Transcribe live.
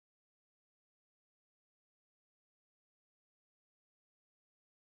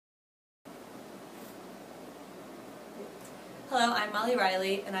Hello, I'm Molly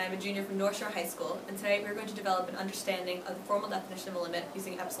Riley, and I am a junior from North Shore High School, and today we're going to develop an understanding of the formal definition of a limit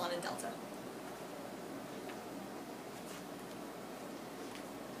using epsilon and delta.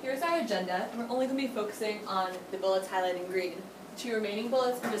 Here's our agenda, and we're only going to be focusing on the bullets highlighted in green. The two remaining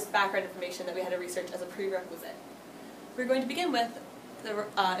bullets are just background information that we had to research as a prerequisite. We're going to begin with the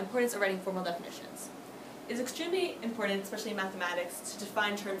importance of writing formal definitions. It is extremely important, especially in mathematics, to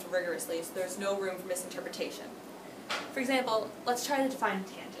define terms rigorously so there's no room for misinterpretation. For example, let's try to define a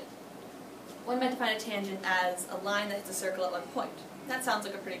tangent. One might define a tangent as a line that hits a circle at one point. That sounds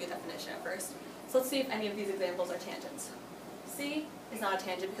like a pretty good definition at first. So let's see if any of these examples are tangents. C is not a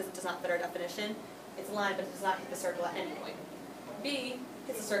tangent because it does not fit our definition. It's a line, but it does not hit the circle at any point. B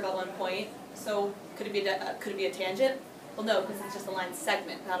hits a circle at one point, so could it be a tangent? Well, no, because it's just a line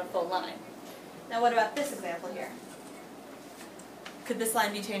segment, not a full line. Now what about this example here? Could this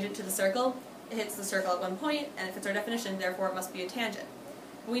line be tangent to the circle? It hits the circle at one point, and it fits our definition, therefore it must be a tangent.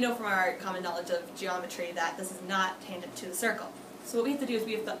 We know from our common knowledge of geometry that this is not tangent to the circle. So what we have to do is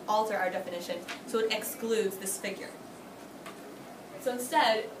we have to alter our definition so it excludes this figure. So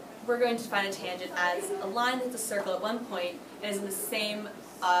instead, we're going to define a tangent as a line that hits a circle at one point and is in the same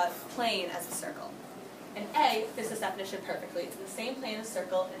plane as the circle. And A fits this definition perfectly. It's in the same plane as the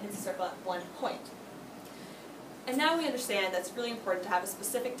circle and hits the circle at one point. And now we understand that it's really important to have a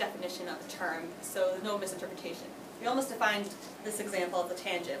specific definition of a term so there's no misinterpretation. We almost defined this example of the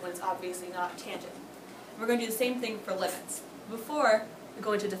tangent when it's obviously not a tangent. We're going to do the same thing for limits. Before we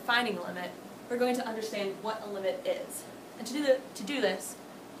go into defining a limit, we're going to understand what a limit is. And to do this,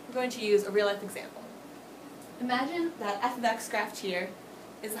 we're going to use a real-life example. Imagine that f of x graphed here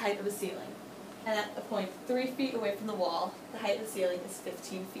is the height of a ceiling, and at a point 3 feet away from the wall, the height of the ceiling is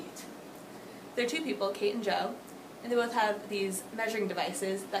 15 feet. There are two people, Kate and Joe, and they both have these measuring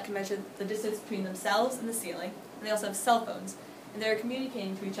devices that can measure the distance between themselves and the ceiling, and they also have cell phones, and they're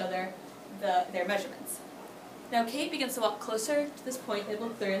communicating to each other their measurements. Now Kate begins to walk closer to this point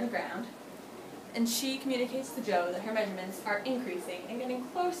labeled 3 on the ground, and she communicates to Joe that her measurements are increasing and getting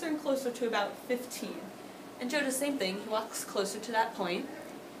closer and closer to about 15. And Joe does the same thing. He walks closer to that point,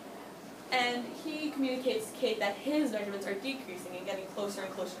 and he communicates to Kate that his measurements are decreasing and getting closer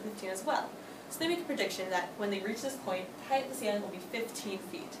and closer to 15 as well. So they make a prediction that when they reach this point, the height of the ceiling will be 15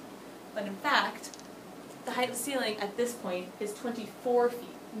 feet. But in fact, the height of the ceiling at this point is 24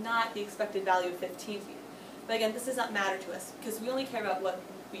 feet, not the expected value of 15 feet. But again, this does not matter to us because we only care about what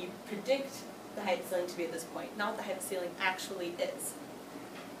we predict the height of the ceiling to be at this point, not what the height of the ceiling actually is.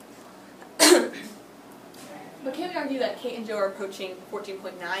 But can we argue that Kate and Joe are approaching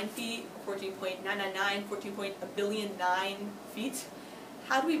 14.9 feet, 14.999, 14.9 feet?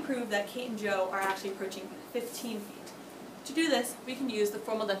 How do we prove that Kate and Joe are actually approaching 15 feet? To do this, we can use the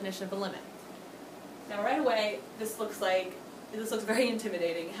formal definition of a limit. Now right away, this looks very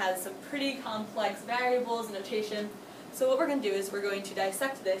intimidating. It has some pretty complex variables and notation. So what we're going to do is we're going to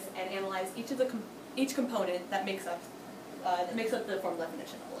dissect this and analyze each component that makes up the formal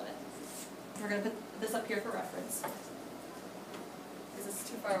definition of a limit. We're going to put this up here for reference. Is this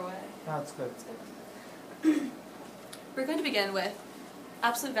too far away? No, it's good. It's good. We're going to begin with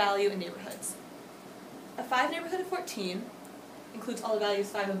absolute value in neighborhoods. A 5 neighborhood of 14 includes all the values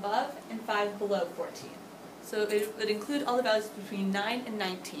 5 above and 5 below 14. So it would include all the values between 9 and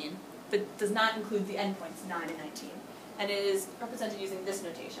 19, but does not include the endpoints 9 and 19. And it is represented using this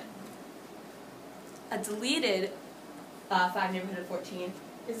notation. A deleted 5 neighborhood of 14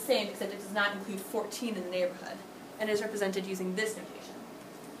 is the same, except it does not include 14 in the neighborhood, and is represented using this notation.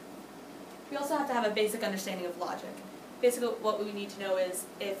 We also have to have a basic understanding of logic. Basically, what we need to know is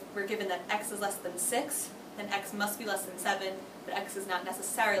if we're given that x is less than 6, then x must be less than 7, but x is not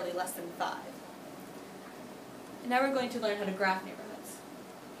necessarily less than 5. And now we're going to learn how to graph neighborhoods.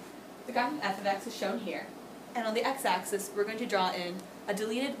 The graph of f of x is shown here, and on the x-axis, we're going to draw in a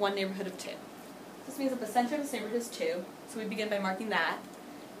deleted 1 neighborhood of 2. This means that the center of this neighborhood is 2, so we begin by marking that,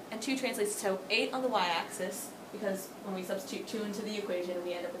 and 2 translates to 8 on the y-axis, because when we substitute 2 into the equation,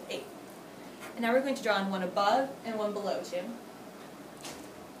 we end up with 8. And now we're going to draw in 1 above and 1 below 2,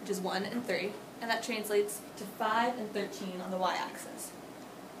 which is 1 and 3, and that translates to 5 and 13 on the y-axis.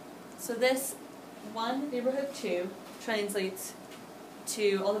 So this 1 neighborhood of 2 translates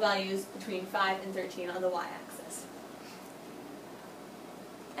to all the values between 5 and 13 on the y-axis.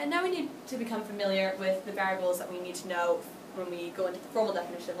 And now we need to become familiar with the variables that we need to know when we go into the formal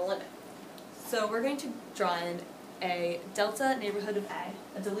definition of a limit. So we're going to draw in a delta neighborhood of A,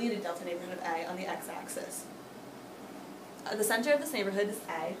 a deleted delta neighborhood of A on the x-axis. The center of this neighborhood is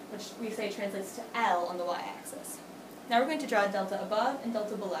A, which we say translates to L on the y-axis. Now we're going to draw delta above and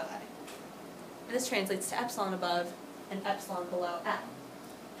delta below A. And this translates to epsilon above an epsilon below L,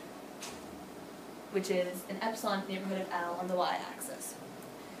 which is an epsilon neighborhood of L on the y-axis.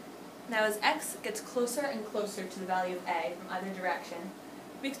 Now as x gets closer and closer to the value of a from either direction,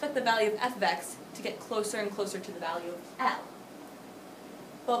 we expect the value of f of x to get closer and closer to the value of L.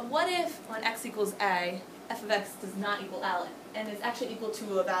 But what if, when x equals a, f of x does not equal L, and is actually equal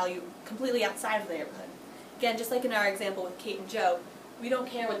to a value completely outside of the neighborhood? Again, just like in our example with Kate and Joe, we don't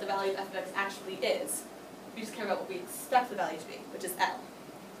care what the value of f of x actually is. We just care about what we expect the value to be, which is L.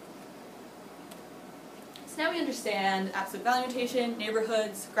 So now we understand absolute value notation,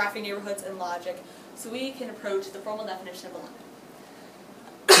 neighborhoods, graphing neighborhoods, and logic, so we can approach the formal definition of a limit.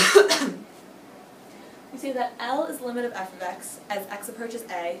 We say that L is the limit of f of x as x approaches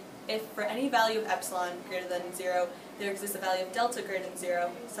a if for any value of epsilon greater than 0 there exists a value of delta greater than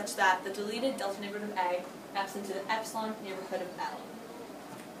 0 such that the deleted delta neighborhood of a maps into the epsilon neighborhood of L.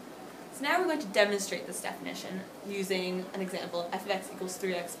 So now we're going to demonstrate this definition using an example of f of x equals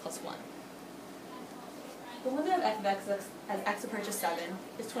 3x plus 1. The limit of f of x as x approaches 7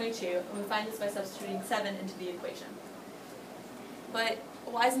 is 22, and we find this by substituting 7 into the equation. But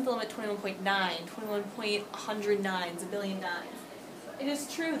why isn't the limit 21.9, 21.109, zillion nines? It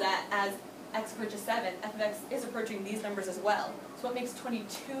is true that as x approaches 7, f of x is approaching these numbers as well. So what makes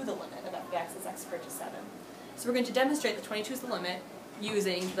 22 the limit of f of x as x approaches 7? So we're going to demonstrate that 22 is the limit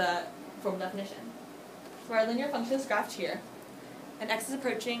using the formal definition. So our linear function is graphed here, and x is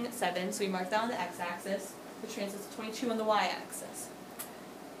approaching 7, so we mark that on the x-axis, which translates to 22 on the y-axis.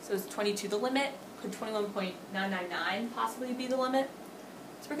 So is 22 the limit? Could 21.999 possibly be the limit?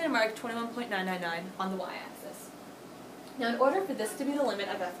 So we're going to mark 21.999 on the y-axis. Now in order for this to be the limit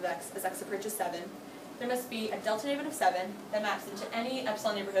of f of x as x approaches 7, there must be a delta neighborhood of 7 that maps into any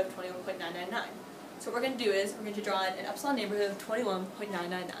epsilon neighborhood of 21.999. So what we're going to do is we're going to draw an epsilon neighborhood of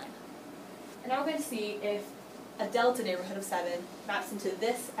 21.999. And now we're going to see if a delta neighborhood of 7 maps into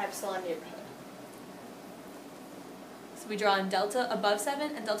this epsilon neighborhood. So we draw in delta above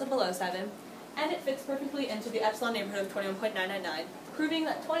 7 and delta below 7, and it fits perfectly into the epsilon neighborhood of 21.999, proving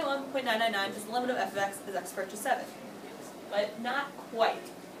that 21.999 is the limit of f of x as x approaches 7. But not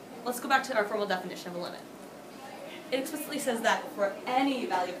quite. Let's go back to our formal definition of a limit. It explicitly says that for any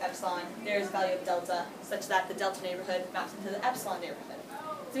value of epsilon, there is a value of delta, such that the delta neighborhood maps into the epsilon neighborhood.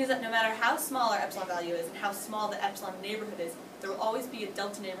 This means that no matter how small our epsilon value is and how small the epsilon neighborhood is, there will always be a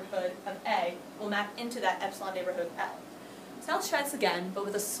delta neighborhood of A will map into that epsilon neighborhood of L. So now let's try this again, but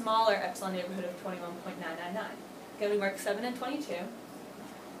with a smaller epsilon neighborhood of 21.999. Again, we mark 7 and 22,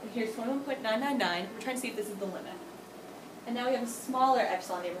 and here's 21.999. We're trying to see if this is the limit. And now we have a smaller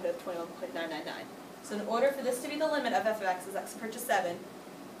epsilon neighborhood of 21.999. So in order for this to be the limit of f of x as x approaches 7,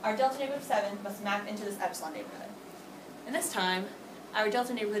 our delta neighborhood of 7 must map into this epsilon neighborhood. And this time, our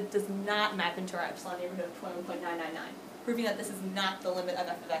delta neighborhood does not map into our epsilon neighborhood of 21.999, proving that this is not the limit of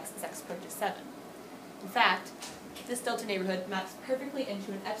f of x as x approaches 7. In fact, this delta neighborhood maps perfectly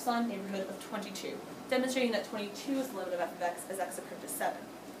into an epsilon neighborhood of 22, demonstrating that 22 is the limit of f of x as x approaches 7.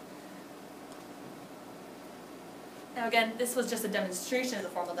 Now again, this was just a demonstration of the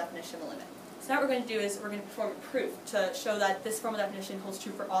formal definition of a limit. So now what we're going to do is we're going to perform a proof to show that this formal definition holds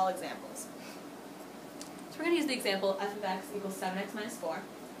true for all examples. So we're going to use the example f of x equals 7x minus 4.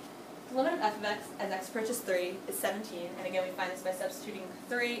 The limit of f of x as x approaches 3 is 17, and again we find this by substituting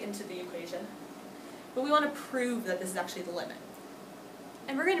 3 into the equation. But we want to prove that this is actually the limit.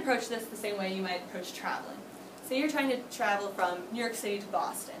 And we're going to approach this the same way you might approach traveling. Say you're trying to travel from New York City to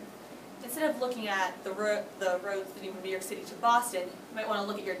Boston. Instead of looking at the roads leading from New York City to Boston, you might want to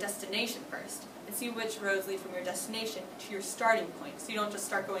look at your destination first and see which roads lead from your destination to your starting point, so you don't just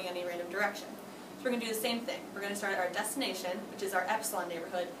start going any random direction. So we're going to do the same thing. We're going to start at our destination, which is our epsilon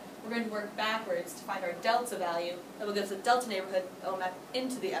neighborhood. We're going to work backwards to find our delta value that will give us a delta neighborhood that will map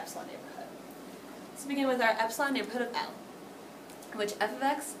into the epsilon neighborhood. So begin with our epsilon neighborhood of L, in which f of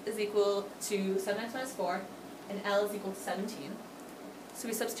x is equal to 7x minus 4 and L is equal to 17. So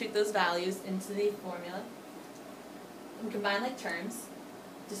we substitute those values into the formula. We combine like terms.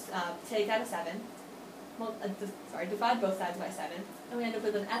 Just take out a 7. Well, divide both sides by 7. And we end up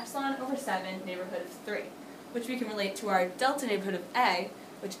with an epsilon over 7 neighborhood of 3, which we can relate to our delta neighborhood of A,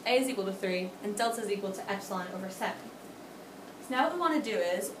 which A is equal to 3, and delta is equal to epsilon over 7. So now what we want to do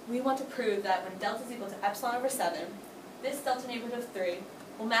is, we want to prove that when delta is equal to epsilon over 7, this delta neighborhood of 3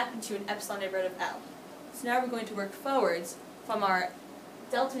 will map into an epsilon neighborhood of L. So now we're going to work forwards from our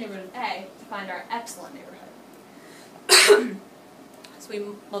delta neighborhood of A to find our epsilon neighborhood. So we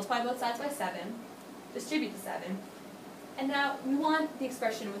multiply both sides by 7, distribute the 7, and now we want the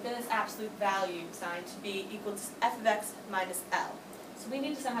expression within this absolute value sign to be equal to f of x minus L. So we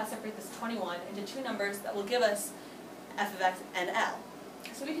need to somehow separate this 21 into two numbers that will give us f of x and L.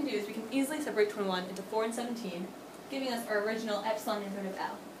 So what we can do is we can easily separate 21 into 4 and 17, giving us our original epsilon neighborhood of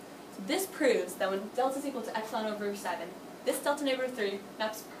L. So this proves that when delta is equal to epsilon over 7, this delta neighborhood of 3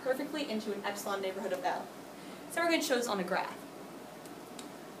 maps perfectly into an epsilon neighborhood of L. So we're going to show this on a graph.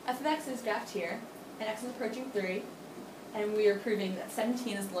 F of x is graphed here, and x is approaching 3, and we are proving that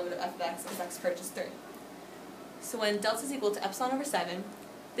 17 is the limit of f of x as x approaches 3. So when delta is equal to epsilon over 7,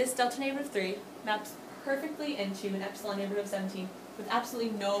 this delta neighborhood of 3 maps perfectly into an epsilon neighborhood of 17 with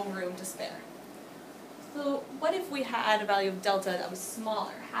absolutely no room to spare. So what if we had a value of delta that was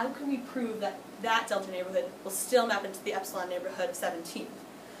smaller? How can we prove that that delta neighborhood will still map into the epsilon neighborhood of 17?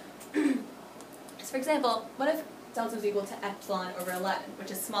 So for example, what if delta is equal to epsilon over 11,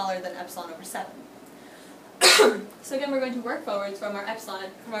 which is smaller than epsilon over 7? So again, we're going to work forwards from our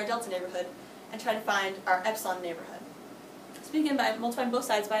delta neighborhood and try to find our epsilon neighborhood. So we begin by multiplying both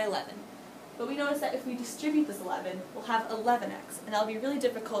sides by 11. But we notice that if we distribute this 11, we'll have 11x, and that'll be really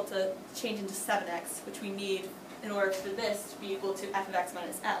difficult to change into 7x, which we need in order for this to be equal to f of x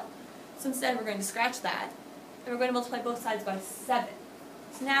minus L. So instead, we're going to scratch that, and we're going to multiply both sides by 7.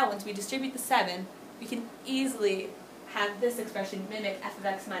 So now, once we distribute the 7, we can easily have this expression mimic f of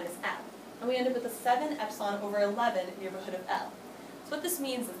x minus L. And we end up with a 7 epsilon over 11 neighborhood of L. So what this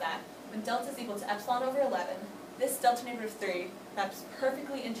means is that when delta is equal to epsilon over 11, this delta neighborhood of 3 maps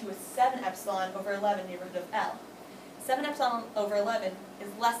perfectly into a 7 epsilon over 11 neighborhood of L. 7 epsilon over 11 is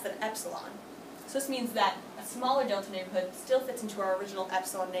less than epsilon. So this means that a smaller delta neighborhood still fits into our original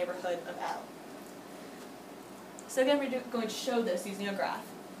epsilon neighborhood of L. So again, we're going to show this using a graph.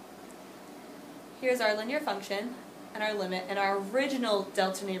 Here's our linear function and our limit and our original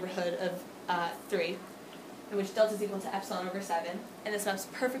delta neighborhood of 3, in which delta is equal to epsilon over 7, and this maps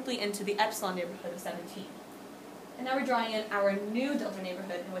perfectly into the epsilon neighborhood of 17. And now we're drawing in our new delta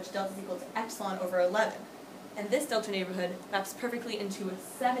neighborhood, in which delta is equal to epsilon over 11. And this delta neighborhood maps perfectly into a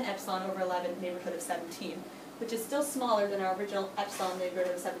 7 epsilon over 11 neighborhood of 17, which is still smaller than our original epsilon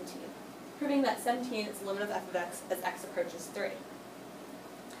neighborhood of 17, proving that 17 is the limit of f of x as x approaches 3.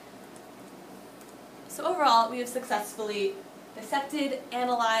 So overall, we have successfully dissected,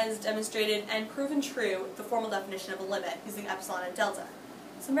 analyzed, demonstrated, and proven true the formal definition of a limit using epsilon and delta.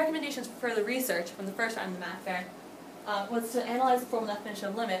 Some recommendations for further research from the first round of the math fair was to analyze the formal definition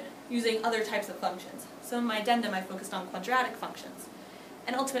of limit using other types of functions. So in my addendum, I focused on quadratic functions.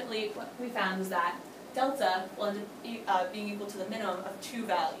 And ultimately, what we found was that delta will end up being equal to the minimum of 2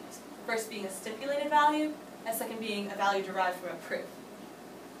 values. The first being a stipulated value, and the second being a value derived from a proof.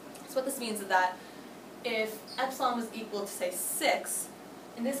 So what this means is that if epsilon was equal to, say, 6,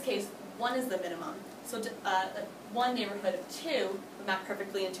 in this case, 1 is the minimum. So one neighborhood of 2 would map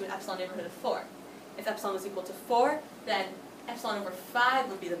perfectly into an epsilon neighborhood of 4. If epsilon was equal to 4, then epsilon over 5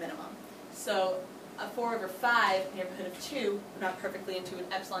 would be the minimum. So a 4 over 5 neighborhood of 2 would map perfectly into an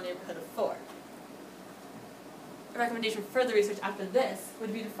epsilon neighborhood of 4. A recommendation for further research after this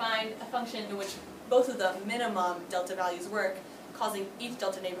would be to find a function in which both of the minimum delta values work, causing each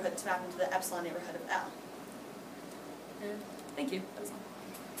delta neighborhood to map into the epsilon neighborhood of L. And thank you. That was all.